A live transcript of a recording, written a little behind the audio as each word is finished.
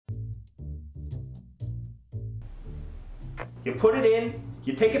You put it in,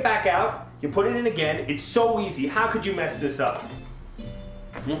 you take it back out, you put it in again. It's so easy. How could you mess this up?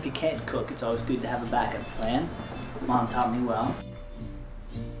 And if you can't cook, it's always good to have a backup plan. Mom taught me well.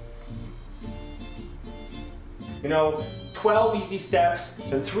 You know, 12 easy steps,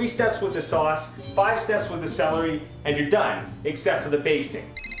 then 3 steps with the sauce, 5 steps with the celery, and you're done, except for the basting.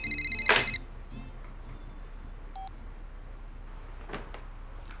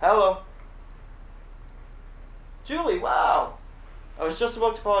 Hello. Julie, wow. I was just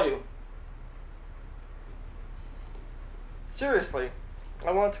about to call you. Seriously,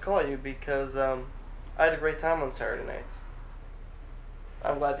 I wanted to call you because I had a great time on Saturday night.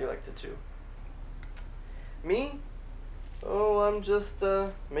 I'm glad you liked it too. Me? Oh, I'm just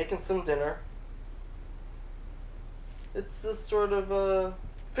making some dinner. It's this sort of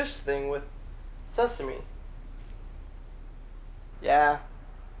fish thing with sesame. Yeah,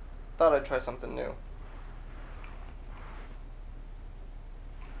 thought I'd try something new.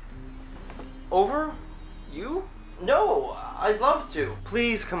 Over? You? No, I'd love to.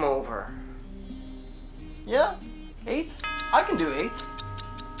 Please come over. Yeah? 8? I can do 8.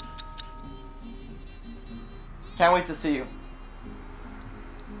 Can't wait to see you.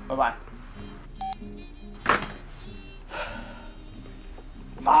 Bye-bye.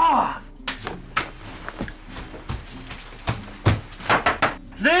 Ah!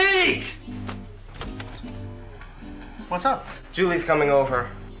 Zeke! What's up? Julie's coming over.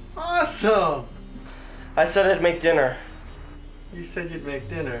 Awesome! I said I'd make dinner. You said you'd make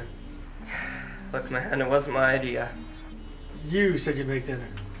dinner. Look, man, it wasn't my idea. You said you'd make dinner.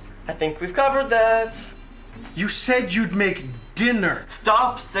 I think we've covered that. You said you'd make dinner.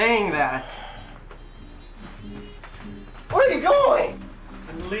 Stop saying that. Where are you going?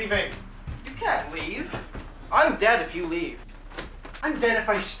 I'm leaving. You can't leave. I'm dead if you leave. I'm dead if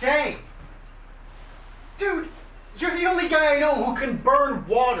I stay. Dude, you're the only guy I know who can burn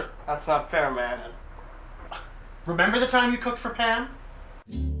water. That's not fair, man. Remember the time you cooked for Pam?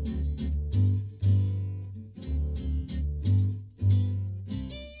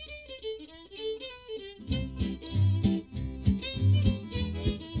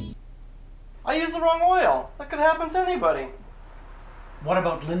 I used the wrong oil. That could happen to anybody. What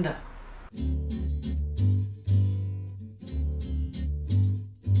about Linda?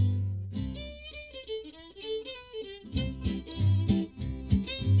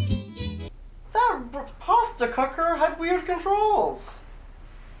 That pasta cooker had weird controls.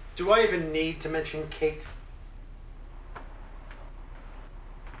 Do I even need to mention Kate?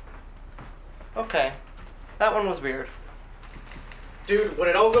 Okay. That one was weird. Dude, when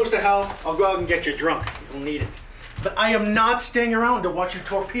it all goes to hell, I'll go out and get you drunk. You'll need it. But I am not staying around to watch you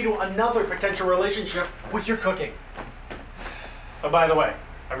torpedo another potential relationship with your cooking. Oh, by the way,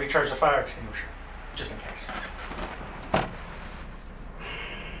 I recharged the fire extinguisher, just in case.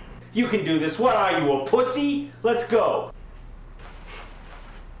 You can do this. What are you, a pussy? Let's go.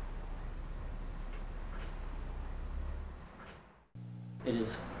 It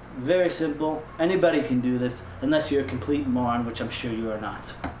is very simple. Anybody can do this, unless you're a complete moron, which I'm sure you are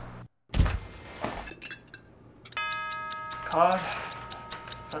not. Cod,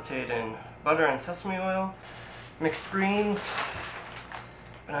 sauteed in butter and sesame oil, mixed greens,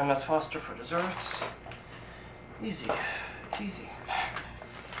 bananas Foster for desserts. Easy. It's easy.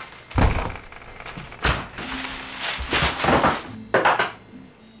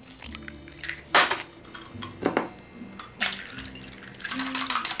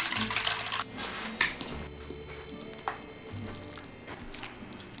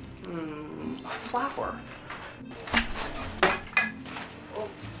 Flour.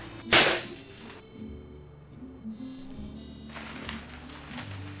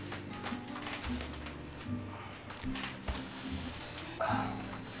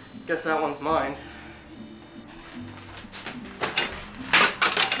 Guess that one's mine.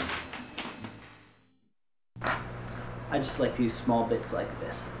 I just like to use small bits like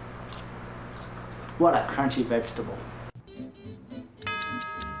this. What a crunchy vegetable.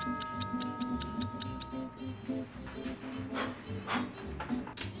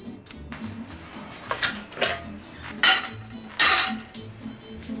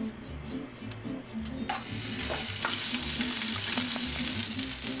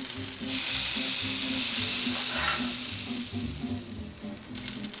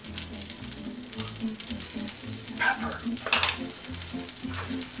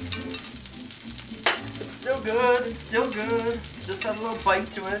 Still good, it's still good. Just had a little bite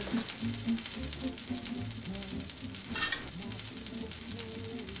to it.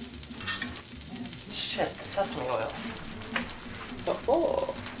 Shit, the sesame oil.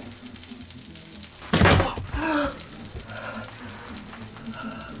 Oh.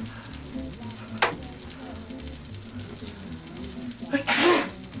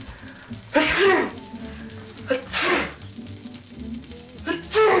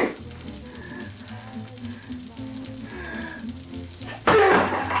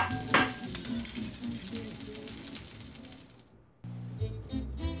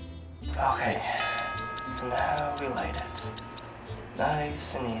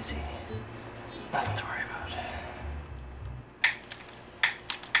 Nice and easy. Nothing to worry about.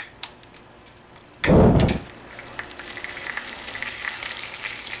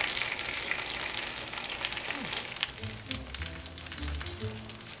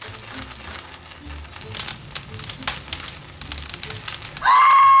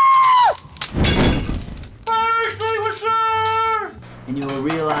 And you will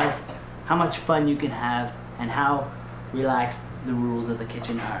realize how much fun you can have and how relaxed the rules of the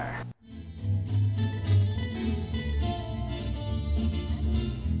kitchen are.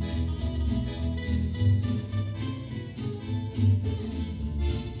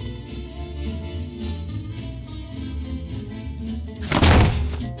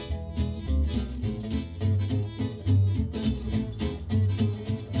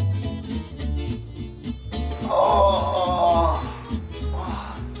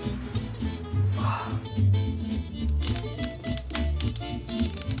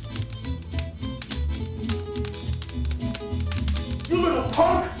 You little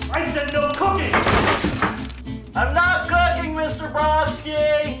punk! I said no cooking! I'm not cooking, Mr.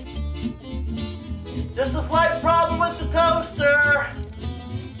 Brofsky! Just a slight problem with the toaster.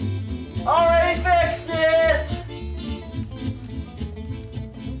 Already fixed it!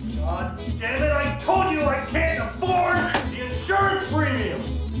 God damn it, I told you I can't afford the insurance premium!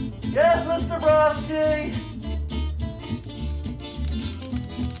 Yes, Mr. Brofsky!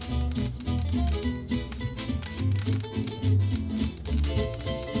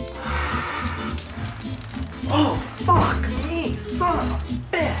 Oh, fuck me, son of a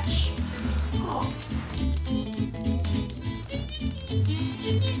bitch! Oh.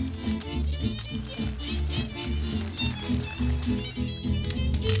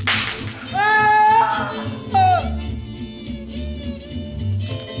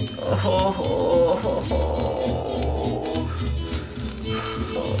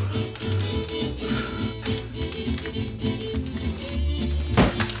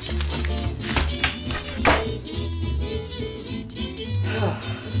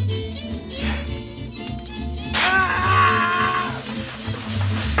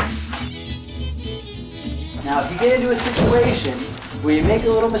 Now, if you get into a situation where you make a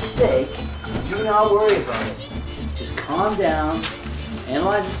little mistake, do not worry about it. Just calm down,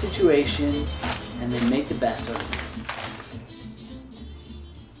 analyze the situation, and then make the best of it.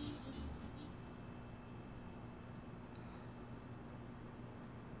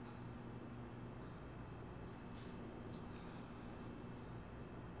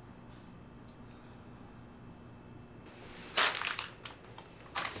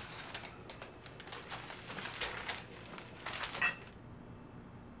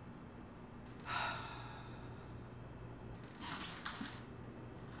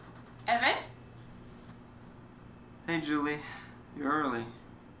 Evan? Hey, Julie. You're early.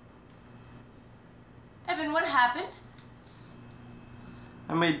 Evan, what happened?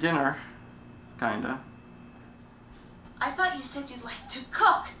 I made dinner. Kinda. I thought you said you'd like to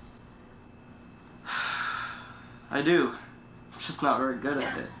cook. I do. I'm just not very good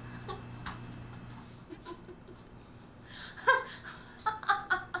at it.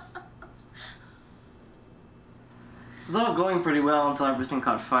 It was all going pretty well until everything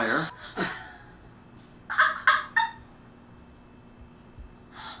caught fire.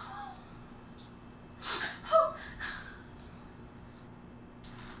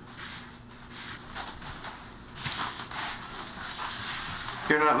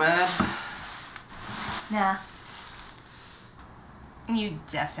 You're not mad? Nah. You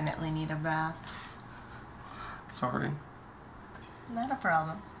definitely need a bath. Sorry. Not a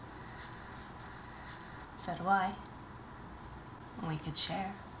problem. So do I. We could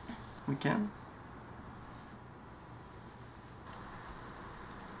share. We can.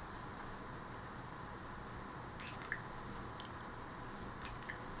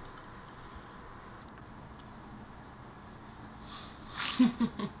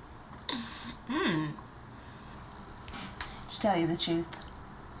 To tell you the truth,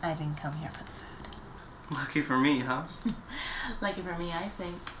 I didn't come here for the food. Lucky for me, huh? Lucky for me, I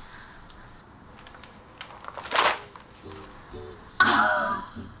think.